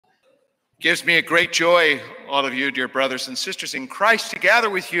Gives me a great joy, all of you, dear brothers and sisters in Christ, to gather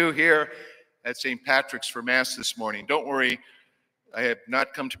with you here at St. Patrick's for Mass this morning. Don't worry, I have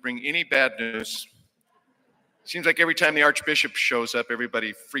not come to bring any bad news. Seems like every time the Archbishop shows up,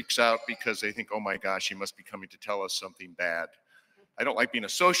 everybody freaks out because they think, oh my gosh, he must be coming to tell us something bad. I don't like being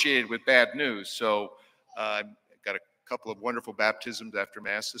associated with bad news, so I've got a couple of wonderful baptisms after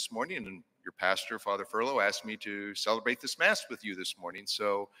Mass this morning, and your pastor, Father Furlow, asked me to celebrate this Mass with you this morning,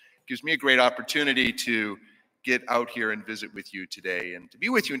 so it gives me a great opportunity to get out here and visit with you today, and to be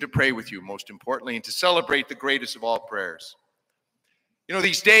with you and to pray with you, most importantly, and to celebrate the greatest of all prayers. You know,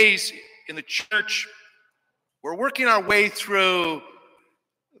 these days in the church, we're working our way through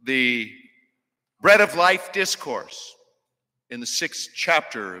the Bread of Life discourse in the 6th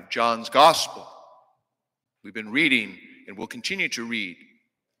chapter of John's Gospel. We've been reading, and will continue to read,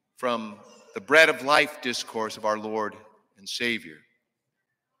 from the Bread of Life discourse of our Lord and Savior.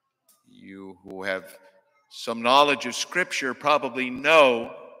 You who have some knowledge of Scripture probably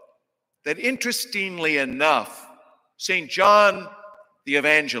know that, interestingly enough, St. John the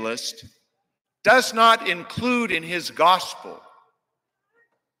Evangelist does not include in his Gospel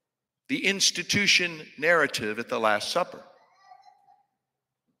the institution narrative at the Last Supper.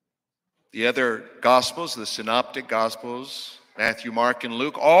 The other Gospels, the Synoptic Gospels, Matthew, Mark, and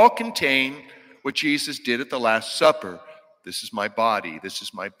Luke, all contain what Jesus did at the Last Supper. This is my body, this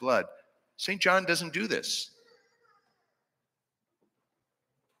is my blood. St. John doesn't do this.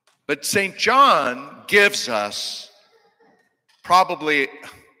 But St. John gives us probably,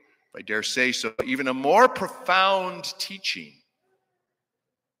 if I dare say so, even a more profound teaching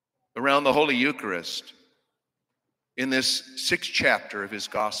around the Holy Eucharist in this 6th chapter of his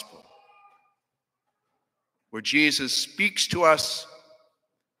Gospel, where Jesus speaks to us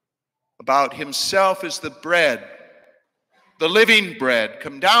about himself as the bread, the living bread,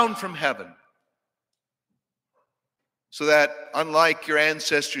 come down from heaven, so that, unlike your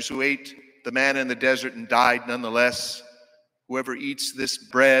ancestors who ate the manna in the desert and died nonetheless, whoever eats this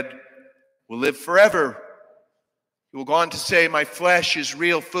bread will live forever. He will go on to say, my flesh is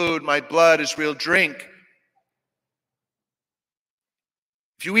real food, my blood is real drink.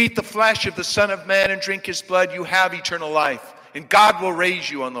 If you eat the flesh of the Son of Man and drink his blood, you have eternal life, and God will raise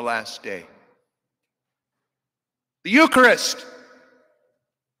you on the last day. The Eucharist,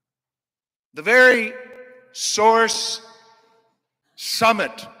 the very source,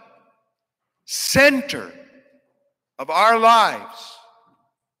 summit, center of our lives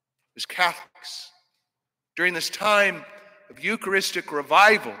as Catholics. During this time of Eucharistic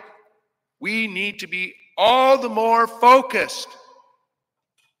revival, we need to be all the more focused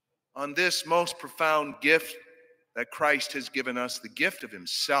on this most profound gift that Christ has given us, the gift of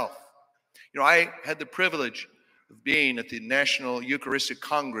himself. You know, I had the privilege of being at the National Eucharistic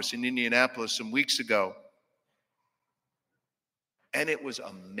Congress in Indianapolis some weeks ago, and it was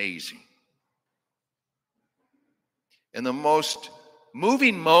amazing. And the most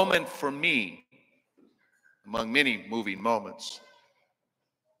moving moment for me, among many moving moments,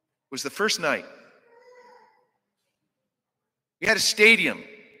 was the first night. We had a stadium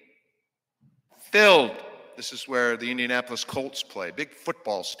filled. This is where the Indianapolis Colts play, big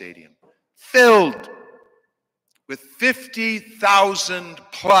football stadium, filled with 50,000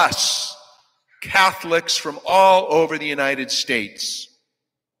 plus Catholics from all over the United States.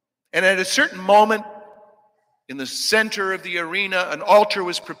 And at a certain moment, in the center of the arena, an altar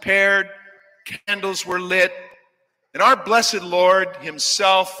was prepared, candles were lit, and our blessed Lord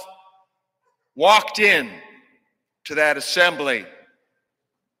himself walked in to that assembly,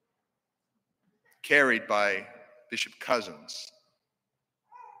 carried by Bishop Cousins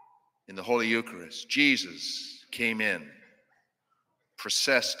in the Holy Eucharist. Jesus came in,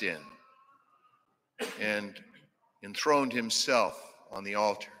 processed in, and enthroned himself on the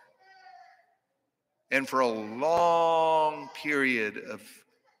altar. And for a long period of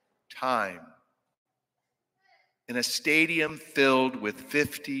time, in a stadium filled with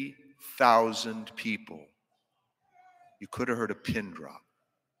 50,000 people, you could have heard a pin drop.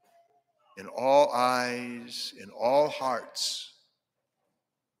 And all eyes and all hearts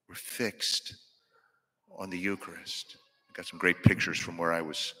were fixed on the Eucharist. I got some great pictures from where I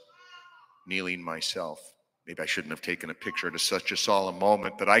was kneeling myself. Maybe I shouldn't have taken a picture at such a solemn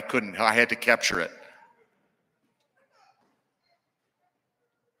moment, but I couldn't. I had to capture it.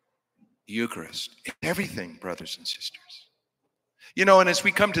 The Eucharist, everything, brothers and sisters. You know, and as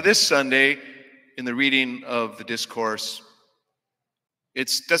we come to this Sunday in the reading of the discourse,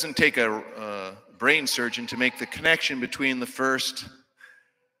 it doesn't take a brain surgeon to make the connection between the first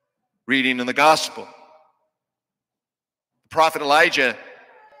reading and the gospel. The prophet Elijah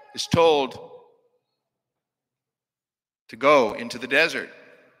is told to go into the desert.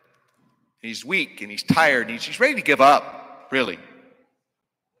 He's weak and he's tired and he's ready to give up, really.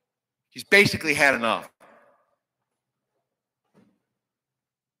 He's basically had enough.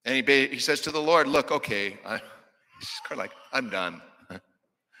 And he says to the Lord, look, okay, he's kind of like, I'm done.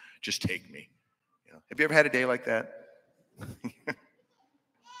 Just take me. Have you ever had a day like that? I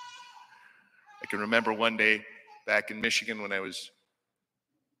can remember one day back in Michigan when I was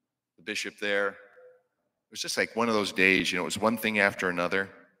the bishop there. It was just like one of those days, it was one thing after another.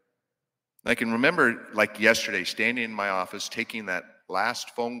 I can remember like yesterday standing in my office taking that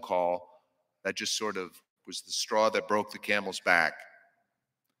last phone call that just sort of was the straw that broke the camel's back.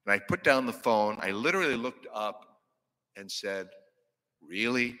 And I put down the phone. I literally looked up and said,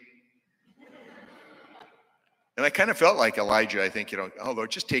 really? And I kind of felt like Elijah, I think, oh, Lord,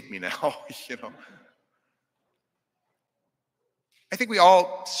 just take me now, I think we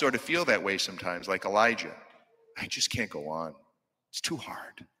all sort of feel that way sometimes, like Elijah. I just can't go on. It's too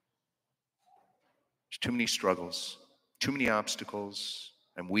hard. There's too many struggles, too many obstacles.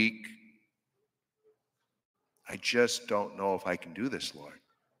 I'm weak. I just don't know if I can do this, Lord.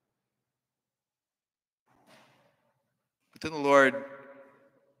 But then the Lord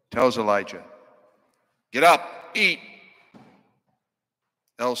tells Elijah, get up, eat,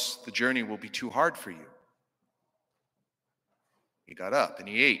 else the journey will be too hard for you. He got up and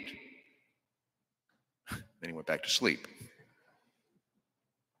he ate. Then he went back to sleep.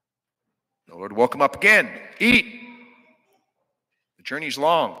 The Lord woke him up again. Eat. The journey's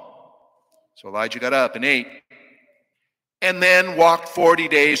long. So Elijah got up and ate. And then walked 40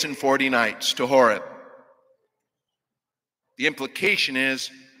 days and 40 nights to Horeb. The implication is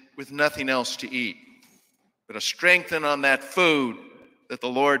with nothing else to eat. But to strengthen on that food that the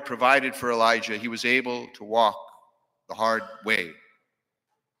Lord provided for Elijah, he was able to walk the hard way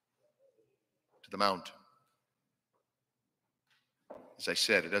to the mountain. As I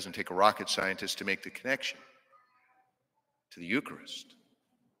said, it doesn't take a rocket scientist to make the connection to the Eucharist.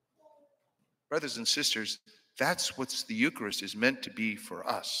 Brothers and sisters, that's what the Eucharist is meant to be for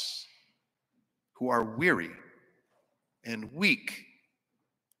us, who are weary and weak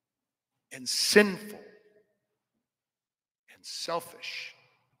and sinful and selfish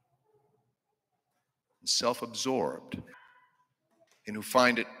and self-absorbed, and who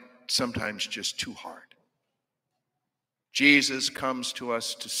find it sometimes just too hard. Jesus comes to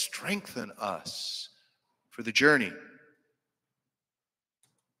us to strengthen us for the journey.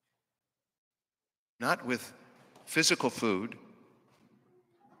 Not with physical food.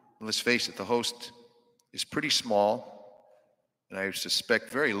 Let's face it, the host is pretty small, and I suspect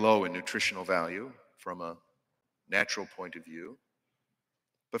very low in nutritional value from a natural point of view.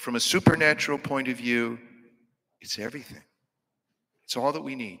 But from a supernatural point of view, it's everything. It's all that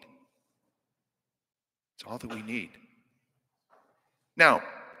we need. It's all that we need. Now,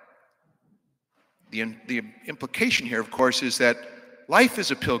 the implication here, of course, is that life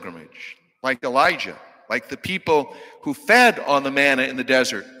is a pilgrimage, like Elijah, like the people who fed on the manna in the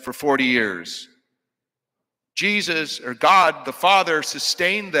desert for 40 years. Jesus, or God, the Father,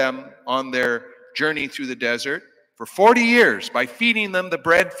 sustained them on their journey through the desert for 40 years by feeding them the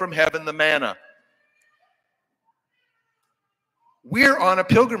bread from heaven, the manna. We're on a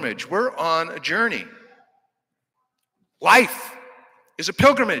pilgrimage. We're on a journey. Life is a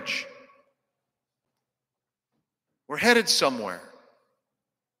pilgrimage. We're headed somewhere.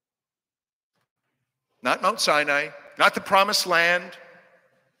 Not Mount Sinai, not the promised land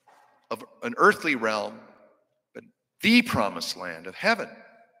of an earthly realm, but the promised land of heaven.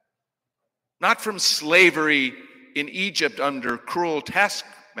 Not from slavery in Egypt under cruel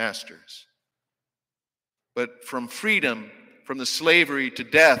taskmasters, but from freedom from the slavery to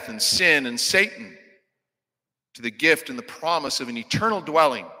death and sin and Satan, to the gift and the promise of an eternal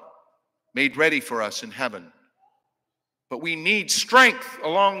dwelling made ready for us in heaven. But we need strength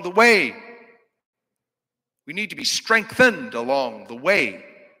along the way. We need to be strengthened along the way.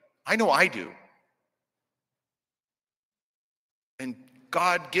 I know I do. And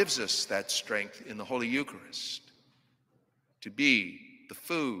God gives us that strength in the Holy Eucharist to be the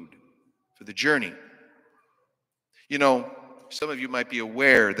food for the journey. Some of you might be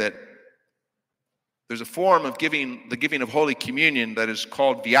aware that there's a form of the giving of Holy Communion that is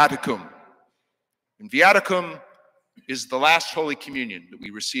called viaticum. And viaticum is the last Holy Communion that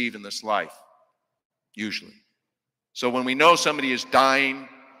we receive in this life, usually. So when we know somebody is dying,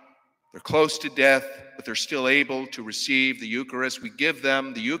 they're close to death, but they're still able to receive the Eucharist, we give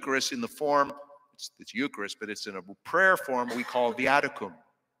them the Eucharist in the form, it's Eucharist, but it's in a prayer form we call viaticum.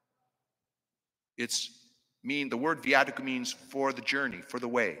 It's the word viaticum means for the journey, for the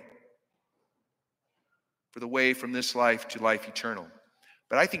way from this life to life eternal.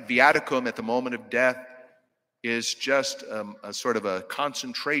 But I think viaticum at the moment of death is just a sort of a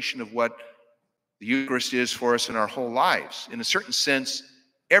concentration of what the Eucharist is for us in our whole lives. In a certain sense,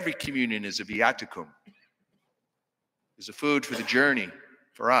 every communion is a viaticum, is a food for the journey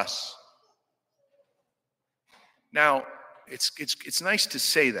for us. Now, it's nice to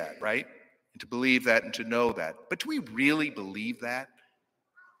say that, right? And to believe that and to know that. But do we really believe that?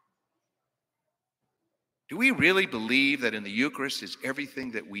 Do we really believe that in the Eucharist is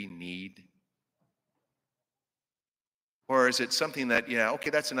everything that we need? Or is it something that, okay,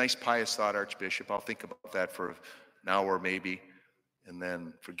 that's a nice pious thought, Archbishop. I'll think about that for an hour maybe, and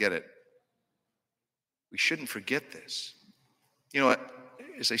then forget it. We shouldn't forget this.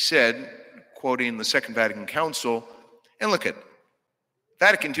 As I said, quoting the Second Vatican Council, and look at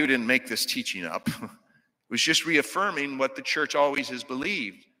Vatican II didn't make this teaching up. It was just reaffirming what the Church always has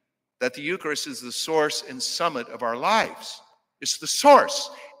believed, that the Eucharist is the source and summit of our lives. It's the source.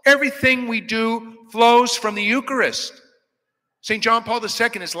 Everything we do flows from the Eucharist. St. John Paul II,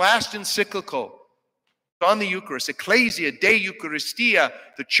 his last encyclical on the Eucharist, Ecclesia Dei Eucharistia,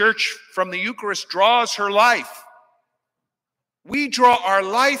 the Church from the Eucharist draws her life. We draw our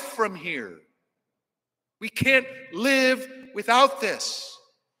life from here. We can't live without this.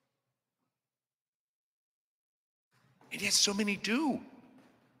 And yet so many do.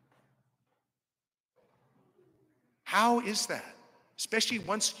 How is that? Especially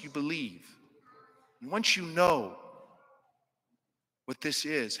once you believe, and once you know what this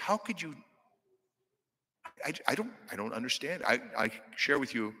is, how could you? I don't understand. I share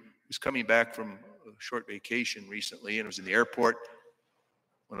with you, I was coming back from a short vacation recently, and I was in the airport,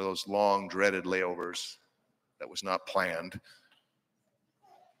 one of those long, dreaded layovers that was not planned,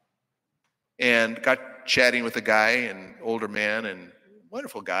 and got chatting with a guy, an older man, and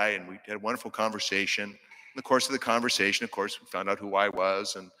wonderful guy, and we had a wonderful conversation. In the course of the conversation, of course, we found out who I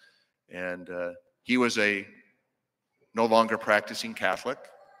was, and he was a no longer practicing Catholic.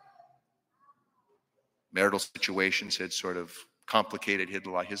 Marital situations had sort of complicated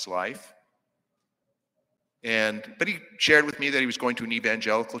his life. But he shared with me that he was going to an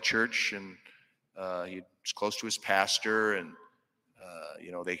evangelical church, and he was close to his pastor, and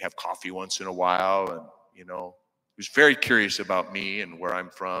they have coffee once in a while, and he was very curious about me and where I'm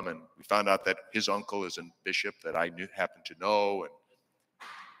from, and we found out that his uncle is a bishop that I happened to know,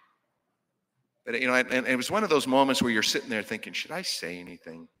 but and it was one of those moments where you're sitting there thinking, should I say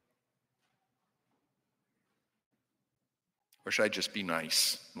anything? Or should I just be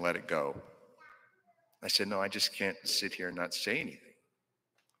nice and let it go? I said, no, I just can't sit here and not say anything.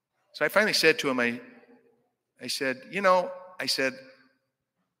 So I finally said to him, I said,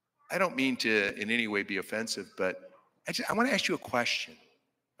 I don't mean to in any way be offensive, but I want to ask you a question.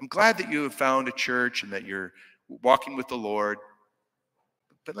 I'm glad that you have found a church and that you're walking with the Lord,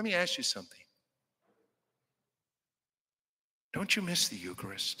 but let me ask you something. Don't you miss the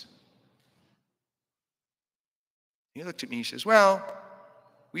Eucharist? He looked at me, he says, well,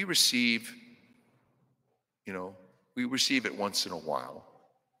 we receive it once in a while,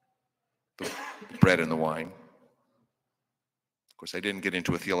 the bread and the wine. Of course, I didn't get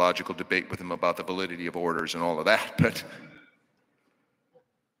into a theological debate with him about the validity of orders and all of that, but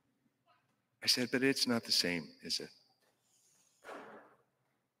I said, but it's not the same, is it?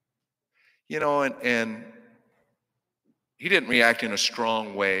 And he didn't react in a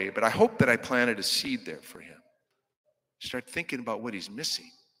strong way, but I hope that I planted a seed there for him. Start thinking about what he's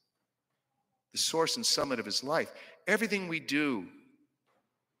missing. The source and summit of his life. Everything we do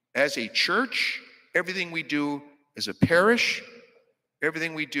as a church, everything we do as a parish,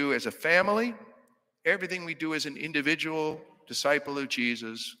 everything we do as a family, everything we do as an individual disciple of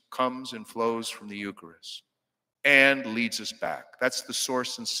Jesus comes and flows from the Eucharist and leads us back. That's the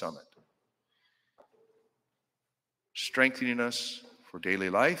source and summit. Strengthening us for daily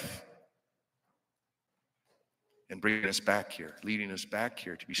life and bringing us back here, leading us back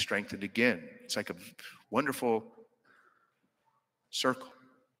here to be strengthened again. It's like a wonderful circle.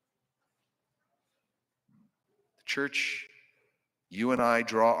 The church, you and I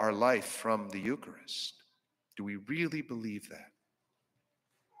draw our life from the Eucharist. Do we really believe that?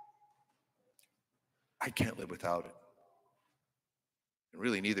 I can't live without it. And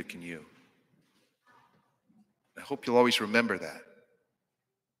really, neither can you. I hope you'll always remember that.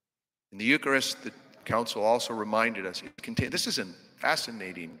 In the Eucharist, the Council also reminded us, this is a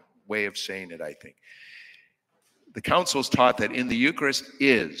fascinating way of saying it, I think. The Council's taught that in the Eucharist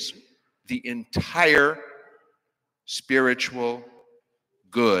is the entire spiritual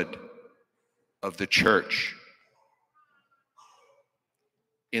good of the church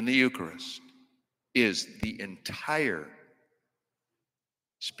in the Eucharist is the entire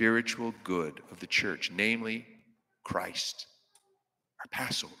spiritual good of the church, namely Christ, our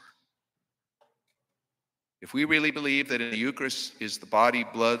Passover. If we really believe that in the Eucharist is the body,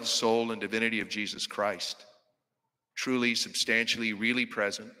 blood, soul, and divinity of Jesus Christ, truly, substantially, really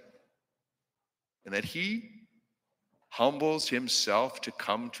present, and that he humbles himself to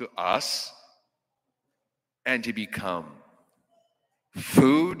come to us and to become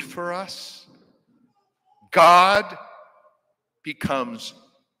food for us, God becomes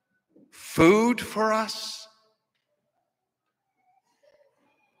food for us.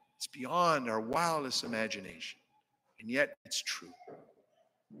 It's beyond our wildest imagination, and yet it's true.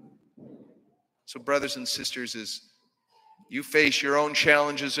 So, brothers and sisters, as you face your own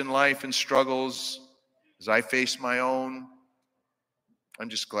challenges in life and struggles, as I face my own, I'm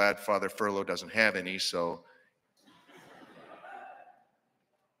just glad Father Furlow doesn't have any, so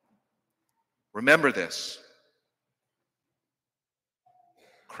remember this.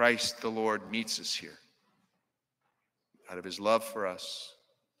 Christ the Lord meets us here. Out of his love for us,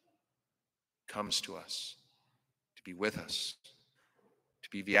 comes to us to be with us, to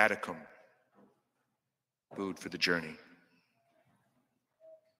be viaticum, food for the journey.